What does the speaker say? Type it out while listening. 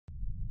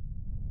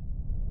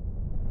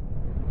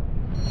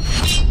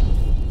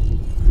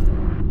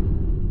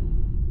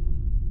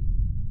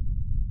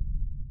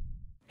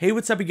Hey,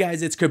 what's up you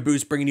guys, it's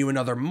Caboose bringing you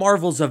another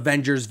Marvel's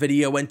Avengers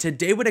video, and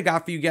today what I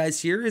got for you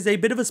guys here is a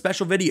bit of a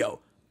special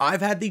video.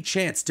 I've had the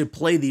chance to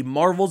play the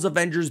Marvel's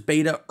Avengers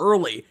beta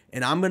early,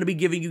 and I'm going to be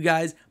giving you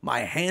guys my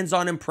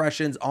hands-on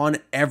impressions on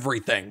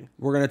everything.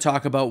 We're going to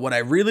talk about what I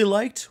really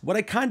liked, what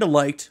I kind of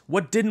liked,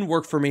 what didn't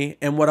work for me,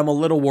 and what I'm a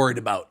little worried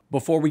about.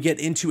 Before we get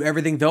into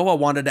everything though, I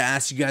wanted to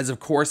ask you guys, of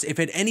course, if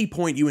at any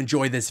point you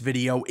enjoy this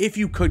video, if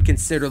you could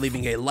consider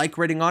leaving a like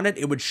rating on it,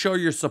 it would show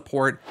your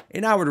support,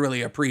 and I would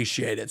really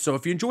appreciate it. So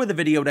if you enjoy the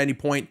video at any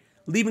point,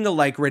 leaving a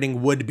like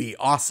rating would be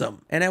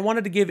awesome. And I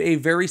wanted to give a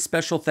very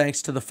special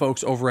thanks to the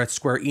folks over at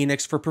Square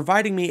Enix for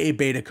providing me a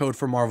beta code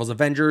for Marvel's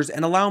Avengers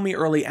and allowing me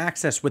early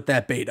access with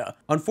that beta.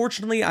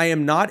 Unfortunately, I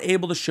am not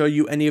able to show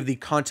you any of the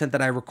content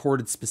that I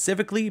recorded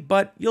specifically,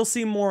 but you'll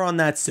see more on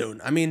that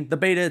soon. I mean, the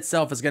beta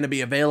itself is going to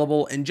be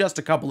available in just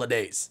a couple of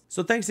days.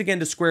 So thanks again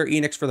to Square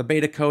Enix for the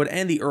beta code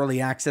and the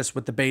early access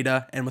with the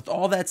beta. And with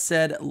all that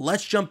said,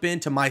 let's jump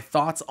into my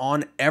thoughts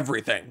on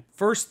everything.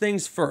 First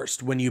things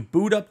first, when you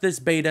boot up this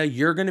beta,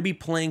 you're going to be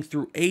playing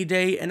through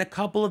A-Day and a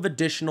couple of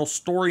additional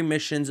story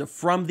missions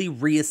from the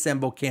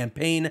Reassemble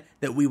campaign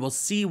that we will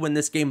see when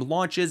this game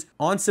launches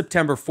on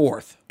September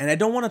 4th. And I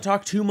don't want to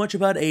talk too much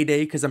about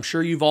A-Day because I'm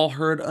sure you've all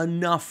heard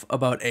enough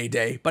about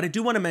A-Day, but I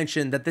do want to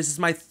mention that this is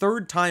my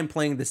third time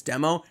playing this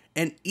demo,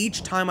 and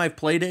each time I've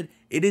played it,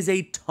 it is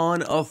a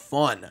ton of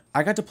fun.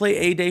 I got to play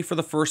A-Day for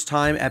the first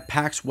time at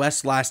PAX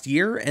West last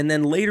year, and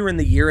then later in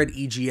the year at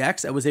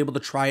EGX, I was able to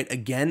try it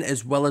again,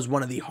 as well as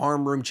one of the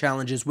Harm Room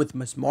challenges with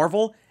Ms.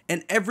 Marvel,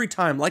 and every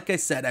time, like I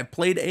said, I've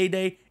played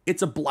A-Day,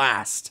 it's a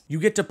blast. You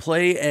get to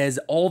play as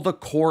all the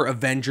core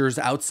Avengers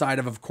outside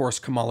of course,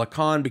 Kamala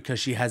Khan, because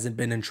she hasn't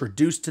been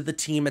introduced to the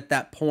team at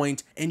that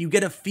point, and you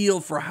get a feel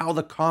for how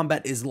the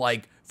combat is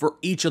like for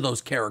each of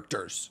those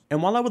characters.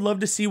 And while I would love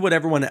to see what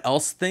everyone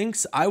else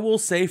thinks, I will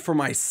say for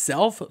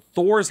myself,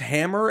 Thor's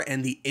hammer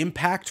and the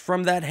impact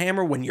from that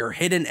hammer when you're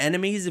hitting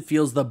enemies, it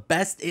feels the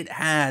best it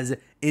has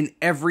in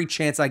every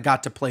chance I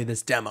got to play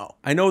this demo.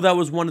 I know that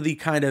was one of the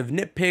kind of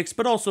nitpicks,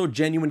 but also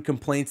genuine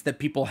complaints that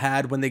people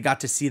had when they got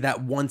to see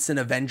that once an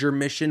Avenger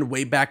mission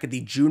way back at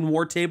the June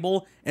War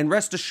table, and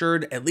rest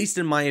assured, at least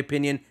in my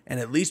opinion, and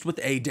at least with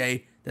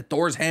A-Day, that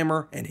Thor's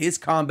hammer and his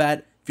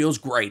combat feels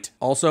great.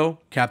 Also,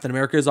 Captain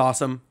America is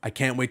awesome. I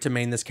can't wait to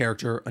main this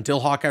character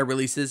until Hawkeye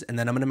releases, and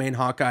then I'm going to main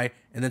Hawkeye,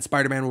 and then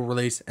Spider-Man will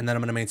release, and then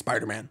I'm going to main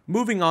Spider-Man.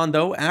 Moving on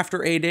though,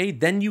 after A-Day,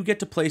 then you get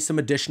to play some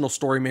additional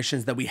story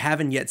missions that we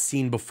haven't yet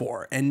seen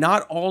before. And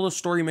not all the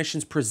story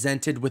missions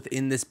presented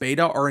within this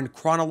beta are in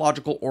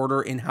chronological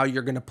order in how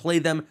you're going to play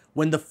them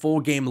when the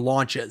full game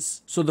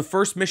launches. So the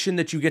first mission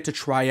that you get to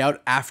try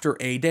out after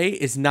A-Day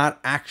is not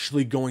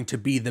actually going to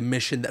be the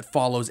mission that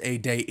follows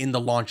A-Day in the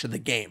launch of the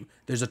game.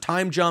 There's a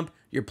time jump,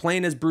 you're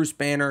playing as Bruce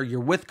Banner, you're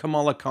with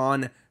Kamala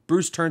Khan,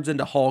 Bruce turns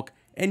into Hulk,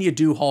 and you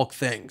do Hulk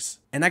things.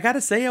 And I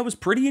gotta say, I was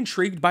pretty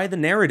intrigued by the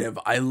narrative.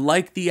 I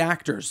like the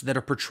actors that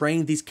are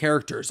portraying these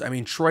characters. I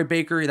mean, Troy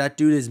Baker, that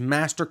dude is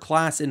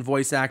masterclass in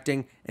voice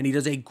acting, and he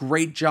does a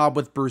great job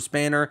with Bruce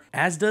Banner,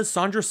 as does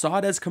Sandra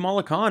Saad as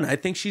Kamala Khan. I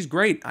think she's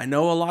great. I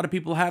know a lot of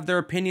people have their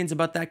opinions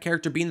about that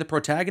character being the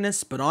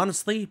protagonist, but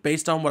honestly,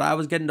 based on what I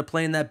was getting to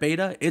play in that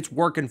beta, it's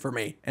working for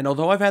me. And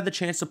although I've had the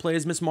chance to play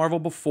as Ms. Marvel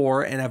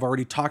before, and I've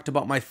already talked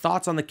about my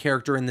thoughts on the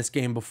character in this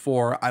game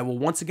before, I will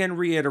once again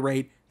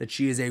reiterate that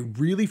she is a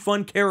really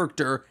fun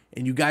character,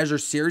 and you guys are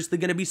seriously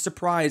going to be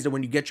surprised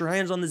when you get your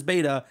hands on this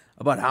beta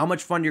about how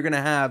much fun you're going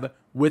to have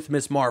with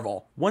Ms.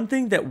 Marvel. One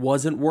thing that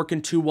wasn't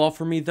working too well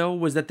for me though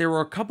was that there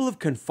were a couple of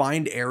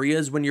confined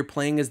areas when you're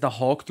playing as the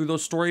Hulk through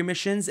those story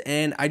missions,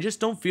 and I just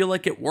don't feel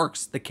like it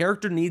works. The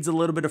character needs a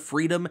little bit of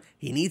freedom,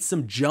 he needs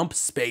some jump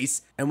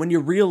space, and when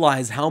you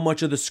realize how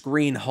much of the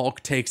screen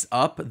Hulk takes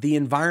up, the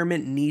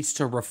environment needs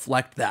to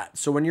reflect that.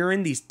 So when you're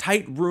in these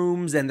tight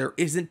rooms and there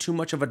isn't too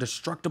much of a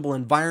destructible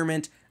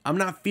environment, I'm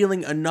not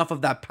feeling enough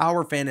of that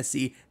power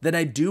fantasy that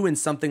I do in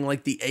something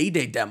like the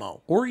A-Day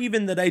demo, or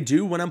even that I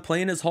do when I'm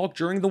playing as Hulk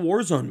during the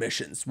Warzone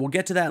missions. We'll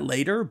get to that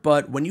later,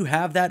 but when you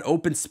have that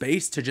open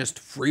space to just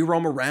free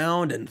roam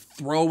around and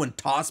throw and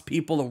toss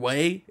people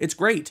away, it's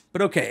great.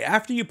 But okay,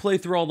 after you play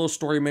through all those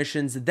story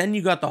missions, then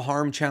you got the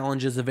Harm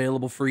challenges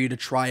available for you to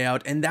try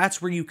out, and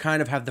that's where you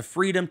kind of have the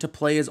freedom to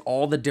play as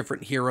all the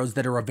different heroes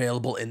that are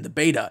available in the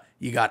beta.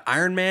 You got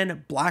Iron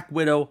Man, Black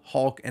Widow,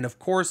 Hulk, and of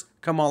course,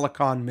 Kamala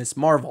Khan, Ms.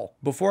 Marvel.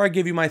 Before I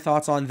give you my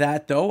thoughts on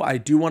that though, I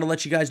do want to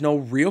let you guys know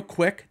real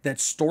quick that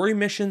story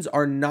missions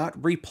are not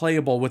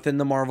replayable within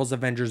the Marvel's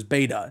Avengers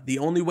beta. The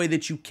only way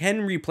that you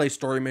can replay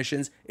story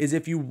missions is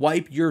if you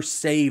wipe your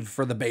save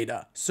for the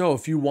beta. So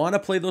if you want to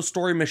play those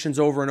story missions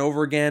over and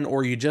over again,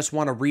 or you just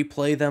want to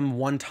replay them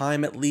one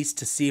time at least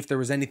to see if there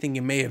was anything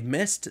you may have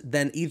missed,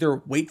 then either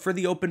wait for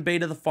the open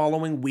beta the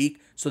following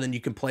week so then you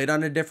can play it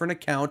on a different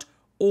account,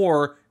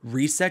 or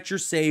reset your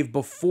save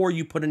before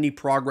you put any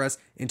progress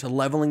into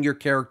leveling your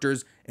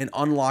characters and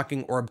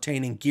unlocking or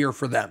obtaining gear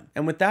for them.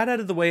 And with that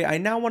out of the way, I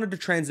now wanted to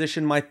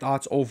transition my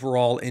thoughts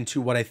overall into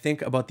what I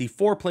think about the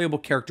 4 playable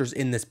characters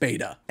in this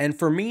beta. And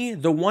for me,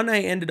 the one I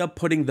ended up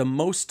putting the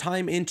most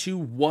time into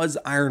was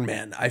Iron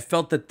Man. I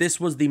felt that this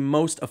was the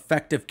most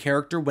effective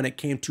character when it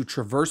came to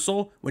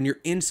traversal. When you're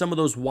in some of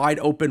those wide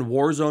open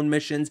Warzone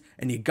missions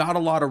and you got a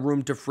lot of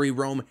room to free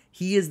roam,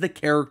 he is the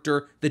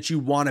character that you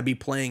want to be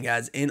playing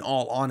as, in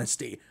all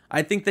honesty.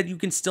 I think that you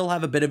can still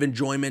have a bit of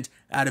enjoyment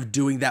out of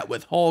doing that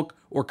with Hulk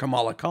or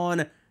Kamala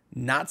Khan,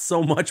 not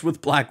so much with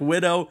Black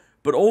Widow,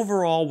 but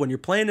overall, when you're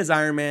playing as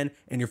Iron Man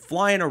and you're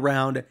flying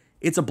around,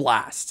 it's a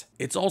blast.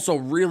 It's also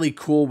really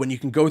cool when you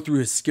can go through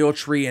his skill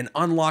tree and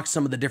unlock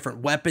some of the different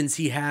weapons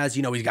he has.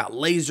 You know, he's got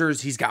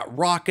lasers, he's got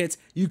rockets.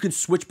 You can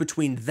switch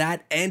between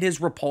that and his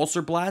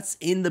repulsor blasts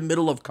in the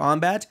middle of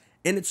combat,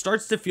 and it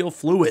starts to feel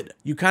fluid.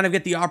 You kind of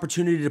get the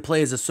opportunity to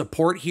play as a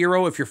support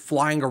hero if you're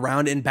flying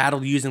around in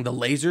battle using the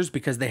lasers,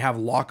 because they have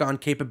lock-on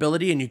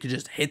capability and you can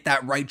just hit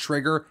that right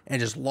trigger and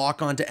just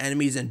lock onto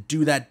enemies and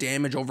do that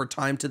damage over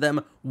time to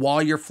them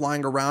while you're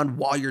flying around,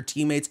 while your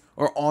teammates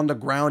are on the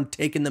ground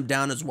taking them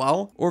down as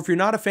well. Or if you're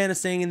not a fan of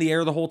staying in the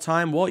air the whole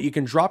time, well, you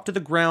can drop to the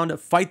ground,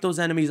 fight those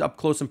enemies up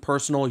close and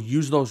personal,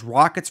 use those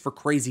rockets for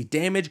crazy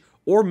damage,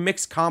 or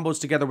mix combos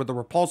together with the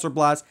repulsor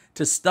blast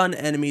to stun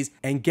enemies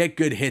and get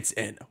good hits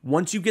in.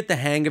 Once you get the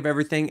hang of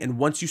everything and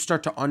once you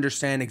start to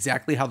understand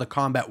exactly how the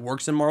combat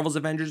works in Marvel's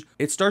Avengers,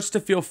 it starts to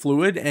feel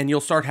fluid and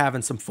you'll start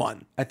having some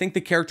fun. I think the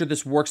character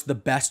this works the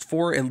best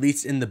for, at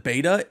least in the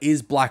beta,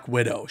 is Black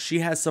Widow.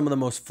 She has some of the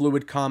most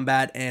fluid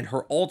combat and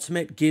her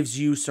ultimate gives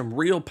you some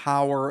real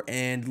power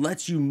and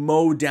lets you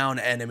mow down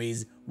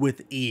enemies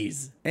with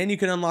ease. And you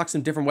can unlock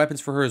some different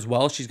weapons for her as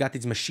well. She's got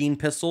these machine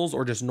pistols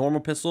or just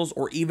normal pistols,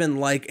 or even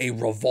like a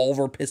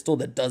revolver pistol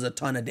that does a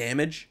ton of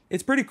damage.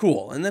 It's pretty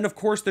cool. And then of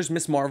course there's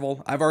Miss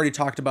Marvel. I've already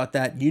talked about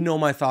that. You know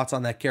my thoughts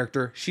on that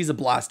character. She's a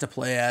blast to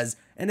play as.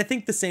 And I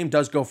think the same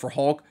does go for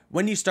Hulk.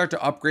 When you start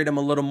to upgrade him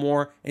a little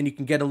more and you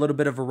can get a little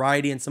bit of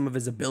variety in some of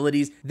his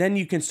abilities, then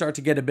you can start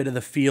to get a bit of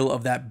the feel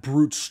of that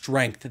brute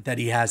strength that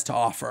he has to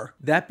offer.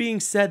 That being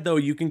said though,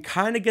 you can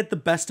kind of get the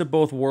best of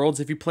both worlds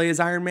if you play as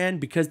Iron Man,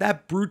 because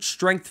that brute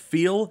strength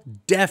feel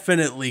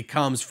definitely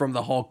comes from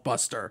the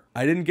Hulkbuster.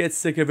 I didn't get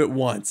sick of it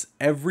once.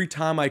 Every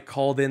time I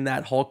called in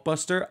that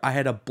Hulkbuster, I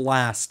had a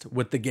blast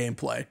with the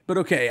gameplay. But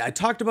okay, I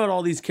talked about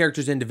all these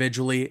characters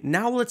individually.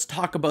 Now let's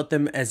talk about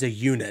them as a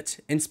unit.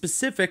 In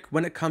specific,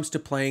 when it comes to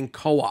playing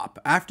co-op.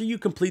 After you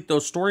complete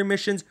those story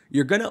missions,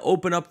 you're going to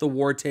open up the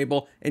war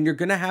table and you're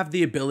going to have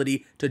the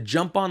ability to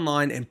jump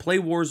online and play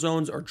war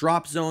zones or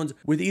drop zones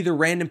with either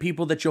random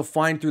people that you'll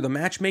find through the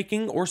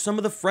matchmaking or some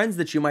of the friends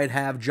that you might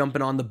have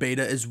jumping on the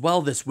beta as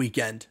well this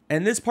weekend.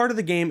 And this part of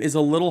the game is a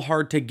little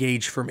hard to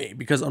gauge for me,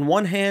 because on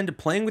one hand,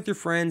 playing with your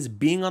friends,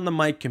 being on the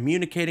mic,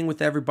 communicating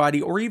with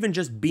everybody, or even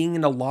just being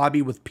in a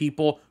lobby with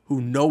people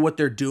who know what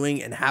they're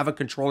doing and have a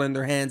controller in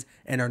their hands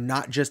and are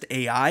not just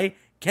AI,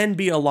 can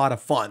be a lot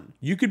of fun.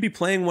 You could be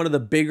playing one of the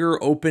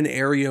bigger open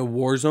area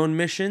Warzone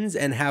missions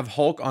and have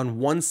Hulk on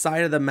one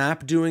side of the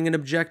map doing an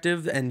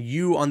objective and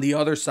you on the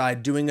other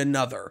side doing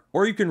another.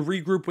 Or you can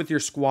regroup with your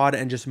squad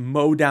and just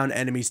mow down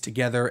enemies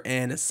together,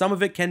 and some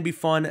of it can be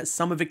fun,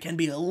 some of it can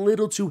be a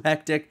little too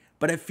hectic,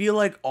 but I feel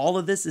like all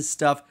of this is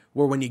stuff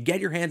where when you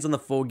get your hands on the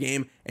full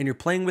game and you're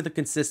playing with a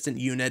consistent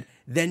unit,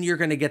 then you're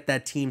going to get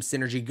that team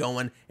synergy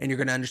going and you're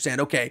going to understand,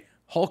 okay,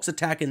 Hulk's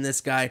attacking this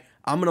guy,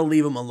 I'm going to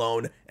leave him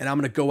alone and I'm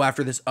going to go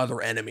after this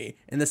other enemy.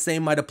 And the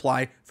same might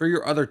apply for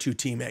your other 2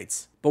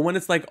 teammates. But when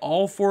it's like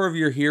all 4 of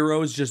your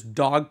heroes just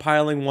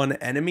dogpiling one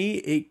enemy,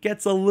 it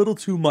gets a little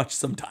too much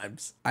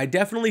sometimes. I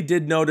definitely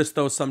did notice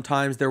though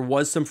sometimes there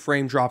was some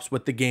frame drops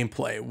with the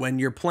gameplay. When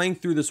you're playing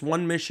through this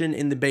one mission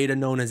in the beta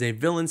known as a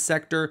villain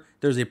sector,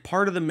 there's a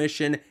part of the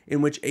mission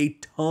in which a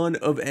ton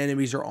of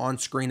enemies are on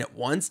screen at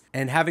once.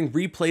 And having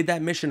replayed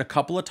that mission a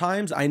couple of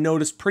times, I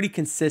noticed pretty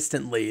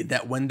consistently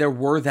that when there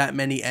were that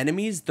many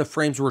enemies, the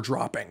frames were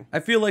dropping. I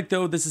feel like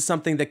though this is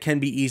something that can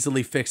be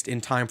easily fixed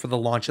in time for the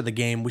launch of the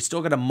game. We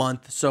still got a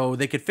month, so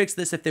they could fix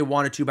this if they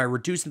wanted to by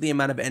reducing the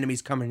amount of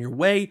enemies coming your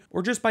way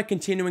or just by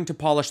continuing to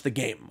polish the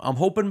game. I'm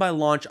hoping by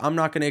launch I'm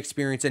not going to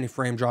experience any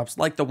frame drops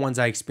like the ones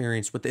I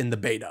experienced within the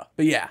beta.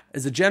 But yeah,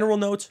 as a general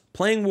note,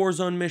 playing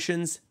Warzone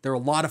missions, they're a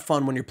lot of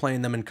fun when you're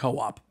playing them in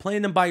co-op.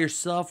 Playing them by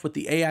yourself with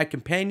the AI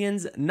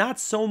companions, not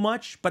so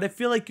much, but I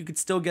feel like you could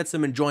still get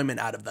some enjoyment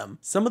out of them.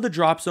 Some of the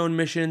drop zone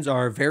missions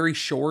are very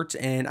short,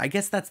 and I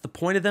guess that's the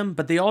point of them,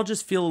 but they all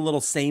just feel a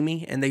little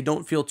samey and they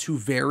don't feel too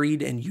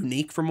varied and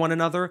unique from one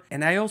another.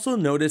 And I also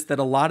noticed that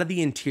a lot of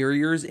the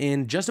interiors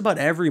in just about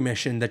every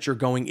mission that you're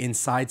going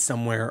inside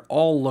somewhere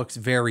all looks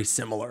very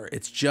similar.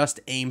 It's just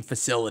AIM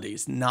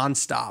facilities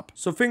non-stop.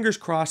 So fingers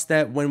crossed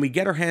that when we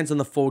get our hands on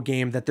the full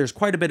game that there's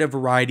quite a bit of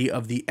variety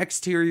of the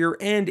exterior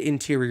and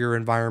interior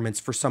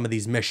environments for some of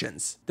these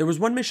missions. There was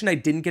one mission I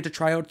didn't get to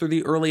try out through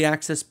the early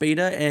access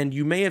beta, and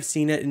you may have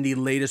seen it in the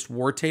latest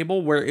war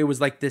table where it was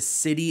like this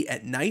city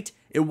at night.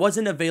 It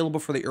wasn't available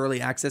for the early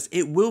access.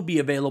 It will be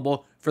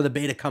available for the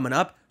beta coming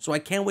up, so I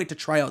can't wait to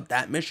try out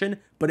that mission.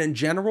 But in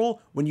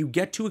general, when you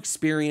get to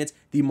experience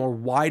the more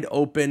wide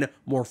open,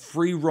 more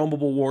free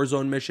roamable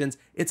Warzone missions,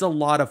 it's a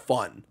lot of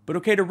fun. But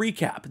okay, to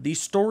recap, the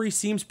story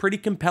seems pretty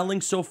compelling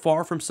so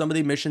far from some of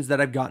the missions that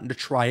I've gotten to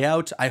try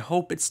out. I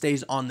hope it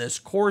stays on this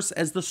course,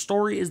 as the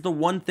story is the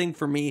one thing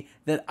for me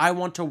that I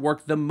want to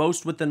work the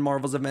most within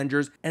Marvel's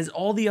Avengers, as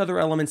all the other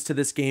elements to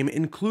this game,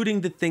 including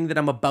the thing that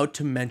I'm about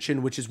to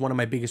mention, which is one of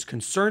my biggest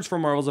concerns for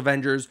Marvel's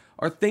Avengers,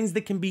 are things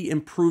that can be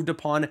improved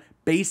upon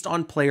based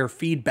on player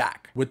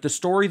feedback. With the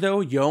story though,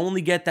 you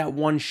only get that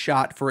one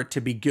shot for it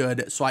to be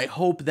good, so I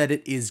hope that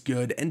it is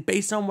good, and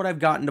based on what I've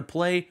gotten to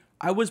play,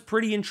 I was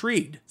pretty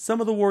intrigued.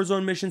 Some of the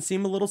Warzone missions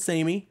seem a little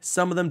samey.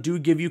 Some of them do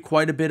give you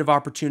quite a bit of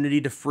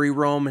opportunity to free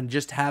roam and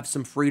just have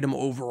some freedom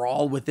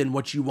overall within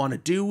what you want to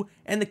do,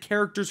 and the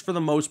characters for the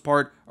most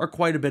part are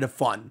quite a bit of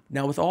fun.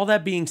 Now with all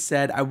that being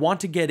said, I want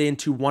to get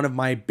into one of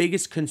my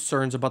biggest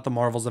concerns about the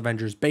Marvel's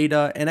Avengers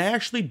beta, and I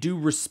actually do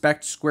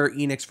respect Square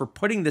Enix for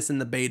putting this in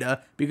the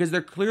beta because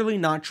they're clearly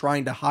not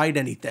trying to hide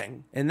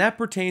anything. And that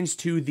pertains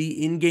to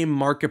the in-game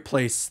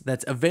marketplace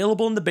that's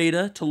available in the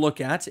beta to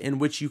look at, in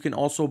which you can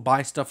also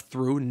buy stuff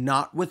through,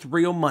 not with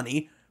real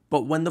money,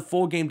 but when the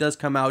full game does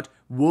come out,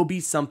 will be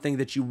something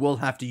that you will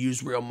have to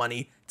use real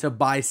money to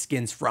buy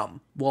skins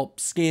from. Well,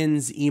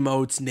 skins,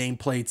 emotes,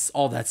 nameplates,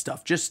 all that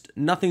stuff. Just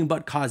nothing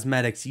but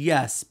cosmetics,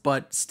 yes,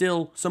 but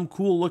still some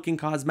cool looking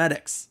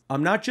cosmetics.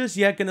 I'm not just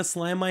yet gonna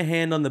slam my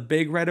hand on the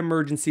big red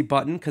emergency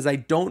button because I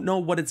don't know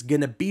what it's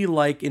gonna be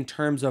like in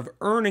terms of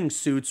earning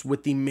suits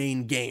with the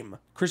main game.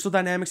 Crystal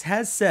Dynamics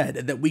has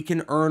said that we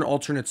can earn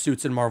alternate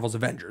suits in Marvel's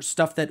Avengers,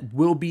 stuff that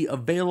will be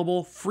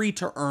available, free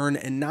to earn,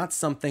 and not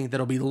something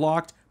that'll be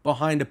locked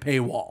behind a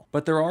paywall.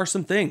 But there are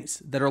some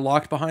things that are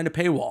locked behind a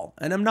paywall,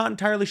 and I'm not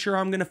entirely sure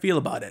how I'm going to feel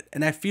about it.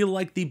 And I feel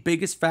like the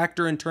biggest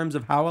factor in terms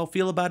of how I'll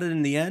feel about it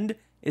in the end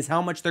is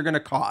how much they're going to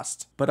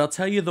cost. But I'll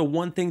tell you, the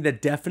one thing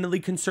that definitely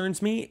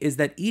concerns me is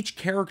that each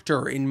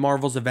character in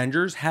Marvel's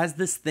Avengers has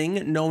this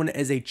thing known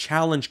as a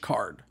challenge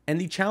card. And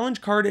the challenge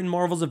card in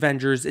Marvel's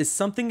Avengers is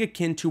something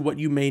akin to what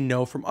you may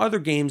know from other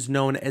games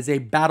known as a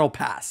battle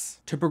pass.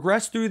 To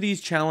progress through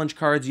these challenge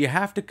cards, you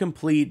have to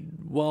complete,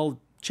 well,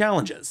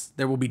 challenges.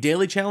 There will be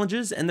daily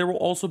challenges and there will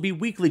also be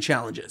weekly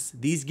challenges.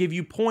 These give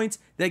you points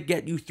that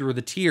get you through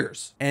the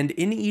tiers. And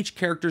in each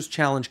character's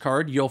challenge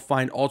card, you'll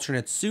find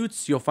alternate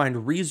suits, you'll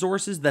find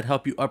resources that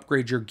help you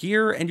upgrade your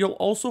gear, and you'll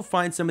also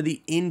find some of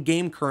the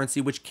in-game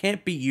currency which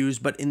can't be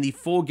used but in the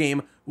full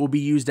game will be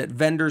used at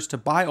vendors to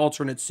buy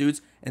alternate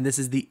suits, and this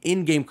is the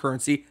in-game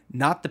currency,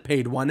 not the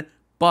paid one,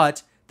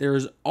 but there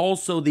is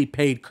also the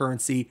paid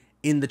currency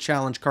in the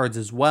challenge cards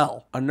as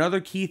well.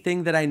 Another key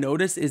thing that I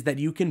noticed is that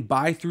you can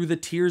buy through the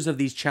tiers of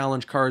these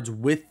challenge cards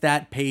with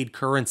that paid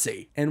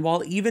currency. And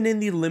while even in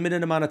the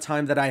limited amount of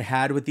time that I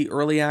had with the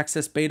early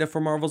access beta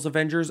for Marvel's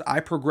Avengers, I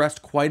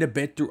progressed quite a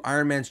bit through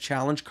Iron Man's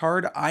challenge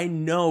card, I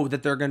know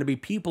that there are going to be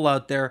people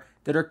out there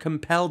that are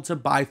compelled to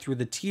buy through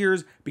the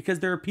tiers because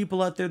there are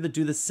people out there that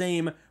do the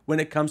same when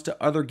it comes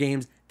to other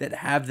games that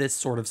have this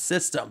sort of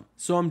system.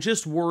 So I'm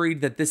just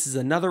worried that this is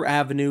another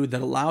avenue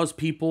that allows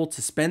people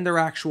to spend their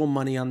actual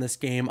money on this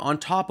game on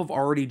top of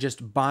already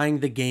just buying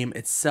the game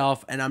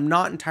itself, and I'm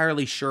not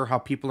entirely sure how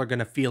people are going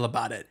to feel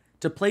about it.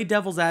 To play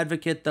devil's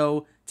advocate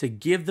though, to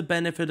give the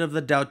benefit of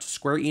the doubt to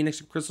Square Enix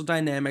and Crystal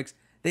Dynamics,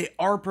 they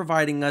are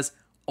providing us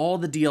all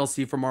the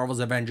DLC for Marvel's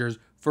Avengers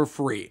for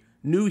free.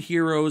 New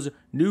heroes,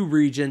 new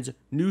regions,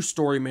 new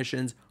story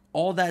missions,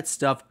 all that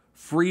stuff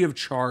free of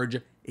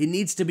charge. It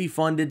needs to be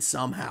funded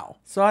somehow.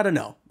 So I don't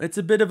know. It's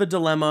a bit of a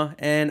dilemma,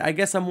 and I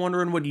guess I'm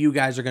wondering what you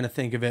guys are going to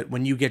think of it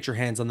when you get your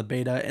hands on the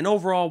beta, and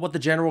overall what the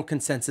general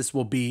consensus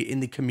will be in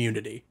the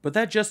community. But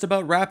that just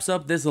about wraps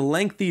up this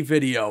lengthy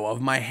video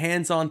of my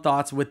hands-on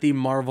thoughts with the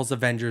Marvel's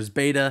Avengers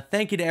beta.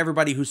 Thank you to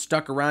everybody who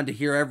stuck around to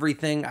hear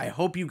everything. I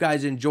hope you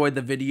guys enjoyed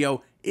the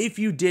video. If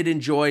you did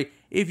enjoy,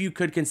 if you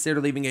could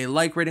consider leaving a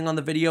like rating on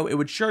the video, it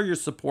would show your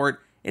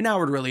support, and I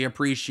would really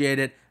appreciate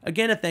it.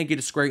 Again, a thank you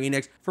to Square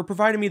Enix for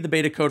providing me the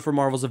beta code for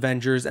Marvel's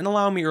Avengers and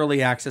allowing me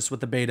early access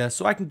with the beta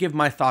so I can give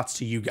my thoughts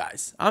to you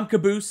guys. I'm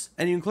Caboose,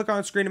 and you can click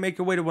on screen to make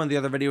your way to one of the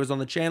other videos on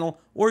the channel,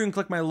 or you can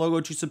click my logo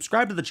to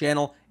subscribe to the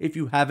channel if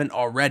you haven't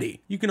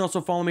already. You can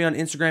also follow me on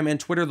Instagram and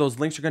Twitter. Those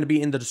links are going to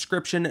be in the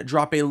description.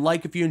 Drop a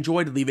like if you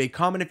enjoyed, leave a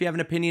comment if you have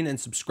an opinion, and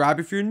subscribe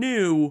if you're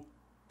new.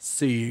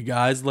 See you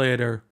guys later.